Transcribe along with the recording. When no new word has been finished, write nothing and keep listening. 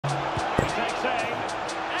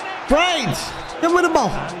Right. Give me the ball.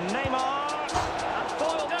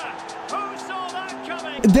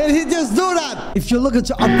 Did he just do that? If you're looking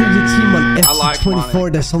to upgrade your team on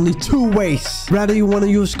FC24, there's only two ways. Whether you want to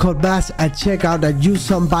use code BASS at checkout at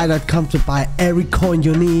usesomebuy.com to buy every coin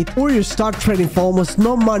you need, or you start trading for almost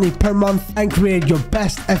no money per month and create your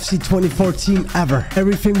best FC24 team ever.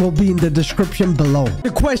 Everything will be in the description below.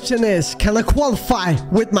 The question is, can I qualify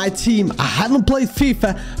with my team? I haven't played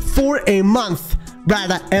FIFA for a month.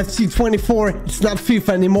 Rather, FC24, it's not FIFA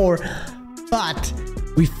anymore, but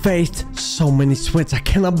we faced so many sweats. I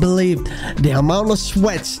cannot believe the amount of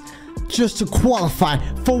sweats just to qualify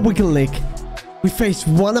for Weekend League. We faced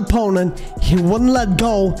one opponent. He wouldn't let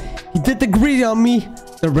go. He did the greedy on me.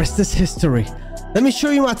 The rest is history. Let me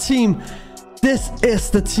show you my team. This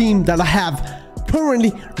is the team that I have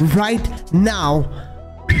currently right now.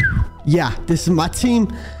 Yeah, this is my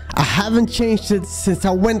team. I haven't changed it since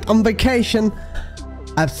I went on vacation.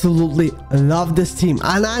 Absolutely love this team.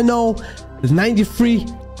 And I know the 93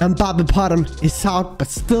 and Bobby Bottom is out, but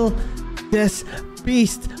still this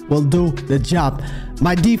beast will do the job.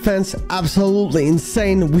 My defense absolutely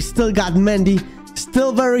insane. We still got Mendy,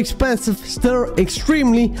 still very expensive, still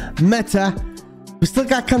extremely meta. We still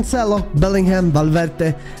got Cancelo, Bellingham,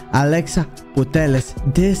 Valverde, Alexa Putellas.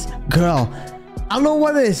 This girl, I don't know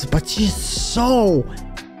what it is, but she's so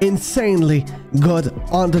insanely good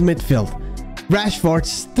on the midfield. Rashford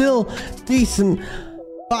still decent,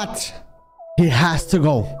 but he has to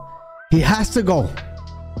go. He has to go.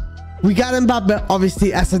 We got Mbappe,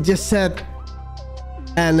 obviously, as I just said.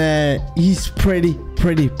 And he's pretty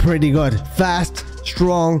good. Fast,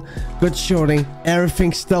 strong, good shooting.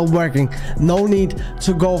 Everything's still working. No need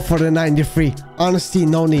to go for the 93. Honestly,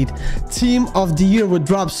 no need. Team of the Year will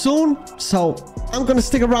drop soon. So I'm going to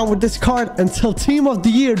stick around with this card until Team of the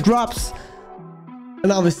Year drops.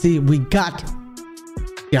 And obviously, we got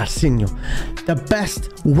Garcinho, the best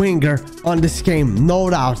winger on this game, no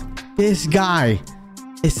doubt. This guy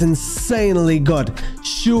is insanely good.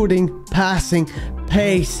 Shooting, passing,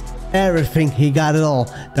 pace, everything. He got it all.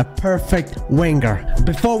 The perfect winger.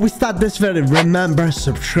 Before we start this video, remember,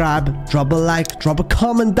 subscribe, drop a like, drop a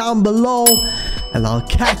comment down below, and I'll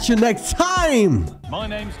catch you next time. My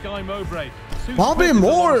name's Guy Mowbray. Bobby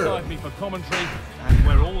Moore. Me for commentary, and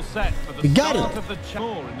we're all set for the start of the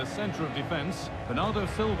score in the centre of defence. Bernardo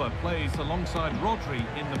Silva plays alongside Rodri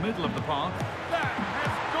in the middle of the park. That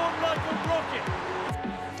has gone like a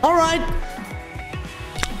rocket. All right.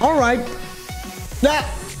 All right. Yeah.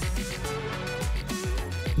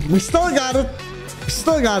 We still got it. We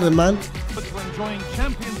still got it, man. But we're enjoying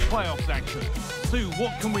Champions playoffs action. Sue,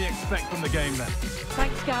 what can we expect from the game then?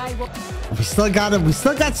 Thanks, Guy. We still got it. We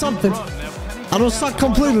still got something. I don't suck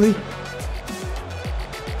completely.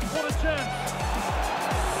 What a chance.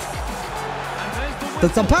 And there's the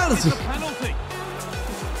That's a penalty.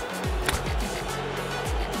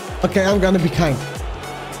 Okay, I'm gonna be kind.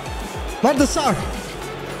 What the sir?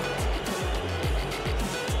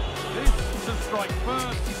 This to strike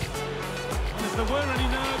first. And if there were any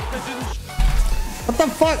nerves, they didn't. What the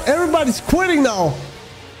fuck? Everybody's quitting now.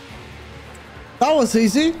 That was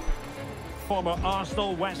easy. Former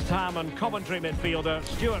Arsenal, West Ham and Coventry midfielder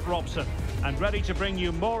Stuart Robson, and ready to bring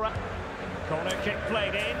you more. Corner kick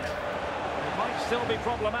played in. It might still be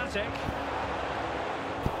problematic.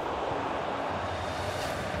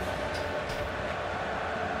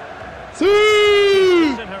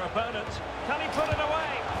 See? In her opponent. Can he put it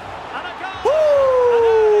away? And a goal!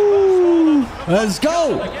 Woo! Let's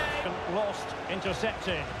go. Again, lost,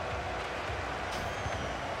 intercepted.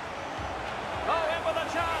 Oh, in with a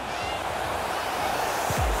chance.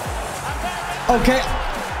 Okay.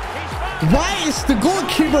 Why is the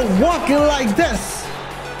goalkeeper walking like this?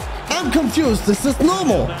 I'm confused. This is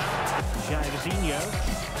normal. Jairzinho.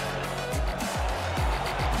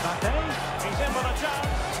 He's in with a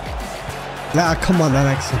chance. Nah, come on,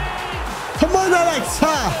 Alexa. Come on,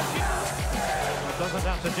 Alexa. Doesn't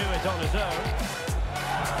have to do it on his own.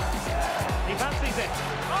 He fancies it.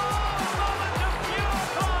 Oh, moment of pure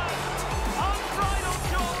class. Unbridled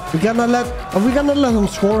joy. Are we gonna let him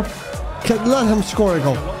score? Let him score a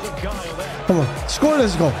goal. Come on, score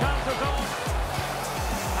this goal.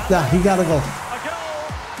 Yeah, he got a goal.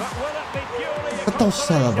 But don't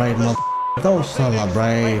celebrate, man. Don't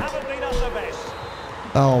celebrate.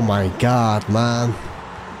 Oh my god, man.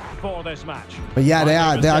 For this match. But yeah,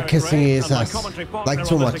 they are kissing his ass. Like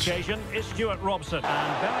too much.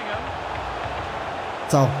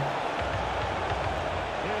 So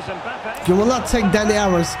you will not take Danny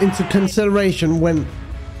Aaron's into consideration when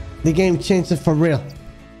the game changes for real.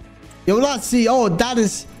 You will not see, oh, that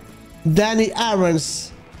is Danny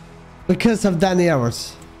Aaron's because of Danny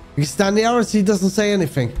Aaron's. Because Danny RC doesn't say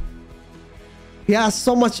anything. He has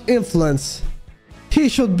so much influence. He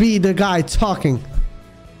should be the guy talking,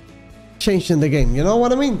 changing the game. You know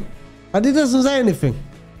what I mean? But he doesn't say anything.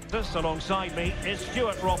 This alongside me is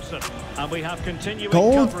Stuart Robson, and we have continuing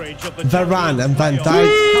Gold, coverage of the Varane and Van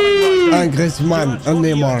Dijk and Griezmann and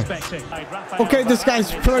Neymar. Okay, this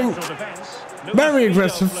guy's playing very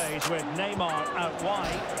aggressive. With Neymar out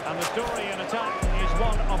wide, and the story in attack is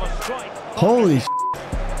one of a strike. Holy shit.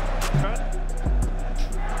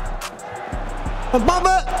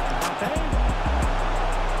 Mbappe!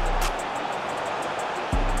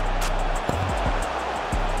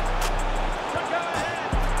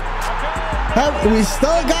 We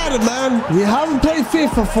still got it, man. We haven't played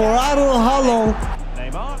FIFA for I don't know how long.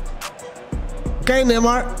 Neymar. Okay,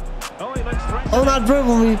 Neymar. Oh, he looks threatening. Oh, not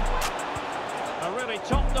dribble me. A really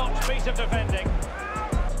top-notch piece of defending.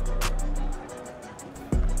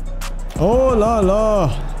 Oh, la la.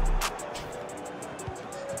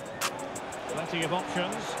 Plenty of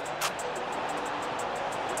options.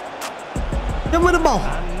 Give me the ball.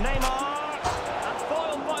 And Neymar. And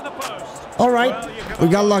foiled by the post. All right. Well, We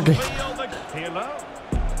got lucky.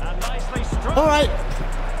 All right.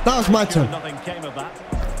 That was my turn. Nothing came of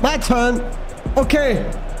that. My turn.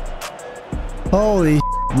 Okay. Holy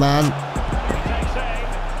shit, man.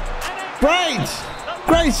 Great.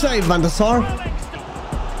 Great save, Van der Sar.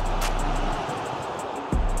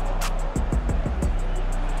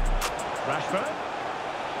 Rashford.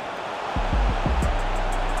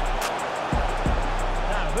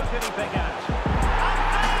 Now, who can he pick out?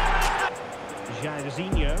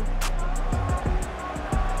 Jairzinho.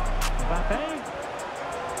 Mbappe.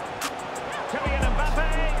 Kylian Mbappe.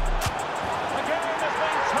 The game has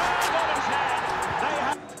been turned on its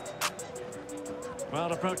head.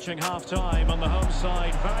 Well, approaching half-time on the home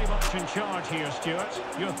side, very much in charge here, Stuart.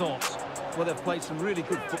 Your thoughts? Well, they've played some really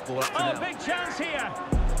good football up to now. Big chance here.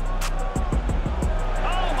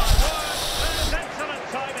 Oh, my word. There's excellent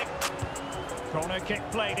timing. Corner kick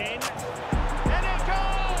played in. And it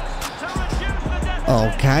goes to reduce the deficit.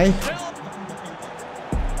 Okay.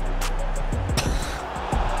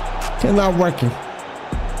 Okay, not working.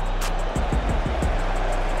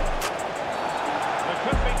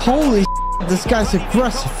 Holy shit, this guy's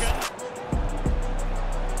aggressive.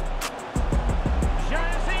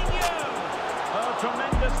 Jairzinho. Oh,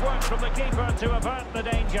 tremendous work from the keeper to avert the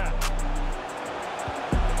danger.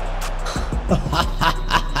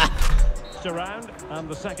 Around, and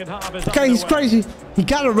the second half is Okay, he's crazy. He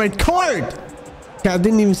got a red card. Okay, I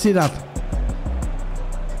didn't even see that.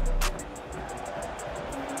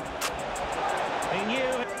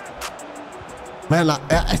 Man,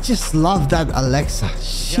 I just love that Alexa.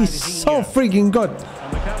 She's so freaking good. And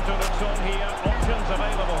the counter looks on here. Options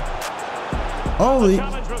available. Holy.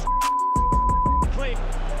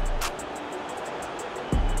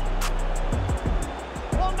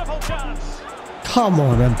 Wonderful chance. Come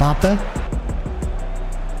on, Mbappe.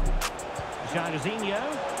 Jairzinho.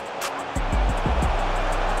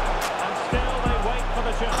 And still they wait for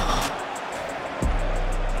the chance.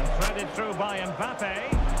 And threaded through by Mbappe.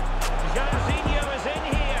 Jairzinho is in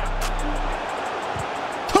here.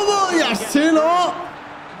 Come on, Yassino!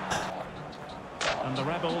 And the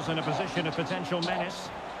Rebels in a position of potential menace.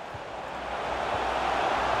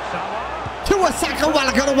 Salah.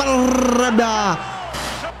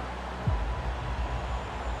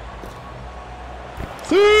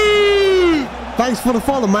 Thanks for the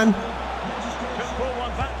follow, man. Just pull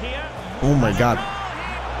one back here. Oh my God.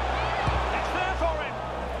 It's there for him.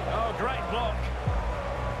 Oh, great block.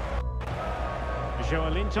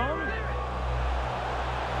 Joelinton.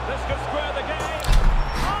 This could square the game.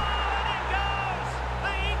 Oh, and it goes!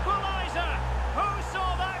 The equaliser. Who saw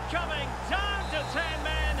that coming? Down to 10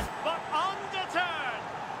 men, but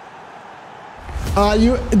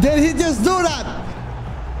undeterred. Did he just do that?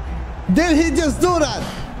 Did he just do that?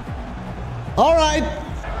 All right.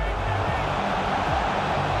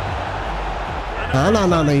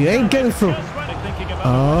 No, you ain't getting through.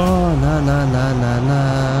 Oh, no.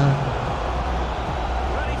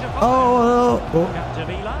 Oh.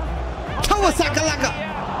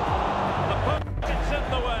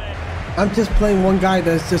 I'm just playing one guy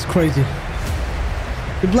that's just crazy.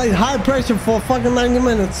 He played high pressure for fucking 90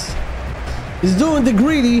 minutes. He's doing the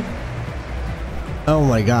greedy. Oh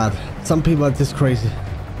my God. Some people are just crazy.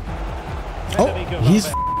 Oh, he's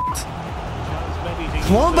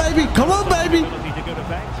come on, baby. Come on, baby.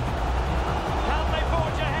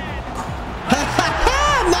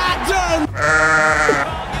 Imagine.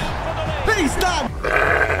 He's done.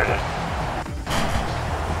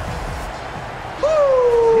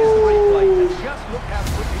 Here's the replay. Just look how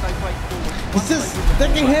quickly they play. He's just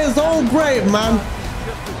digging his own grave, man.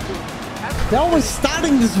 They're always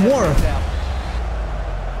starting this war.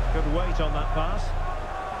 Good weight on that pass.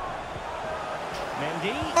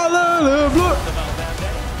 Mendy.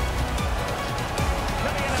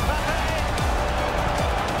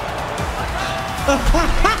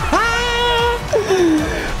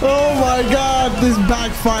 Oh my god, this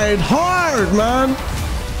backfired hard, man.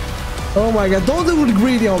 Oh my god, don't do it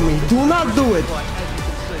greedy on me. Do not do it.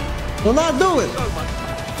 Do not do it.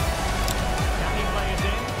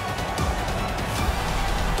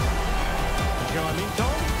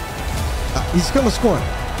 He's gonna score.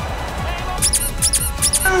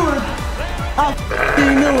 I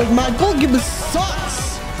f***ing knew it. My goalkeeper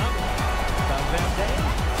sucks.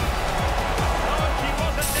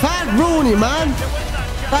 Fat Rooney, man.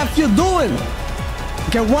 What you doing?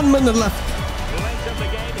 Okay, 1 minute left.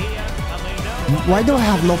 Why do I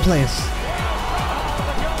have no players?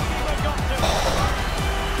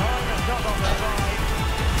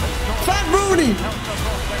 Fat Rooney.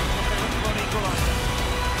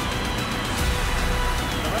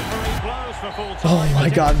 Oh my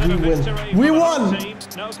god, we win. We won.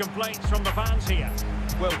 No complaints from the fans here.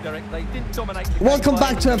 Well, Derek, they didn't dominate. Welcome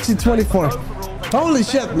back to FC 24. Holy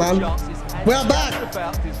shit, man. We're back.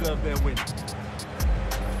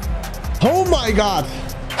 Oh my god.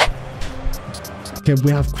 Okay,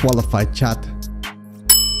 we have qualified, chat.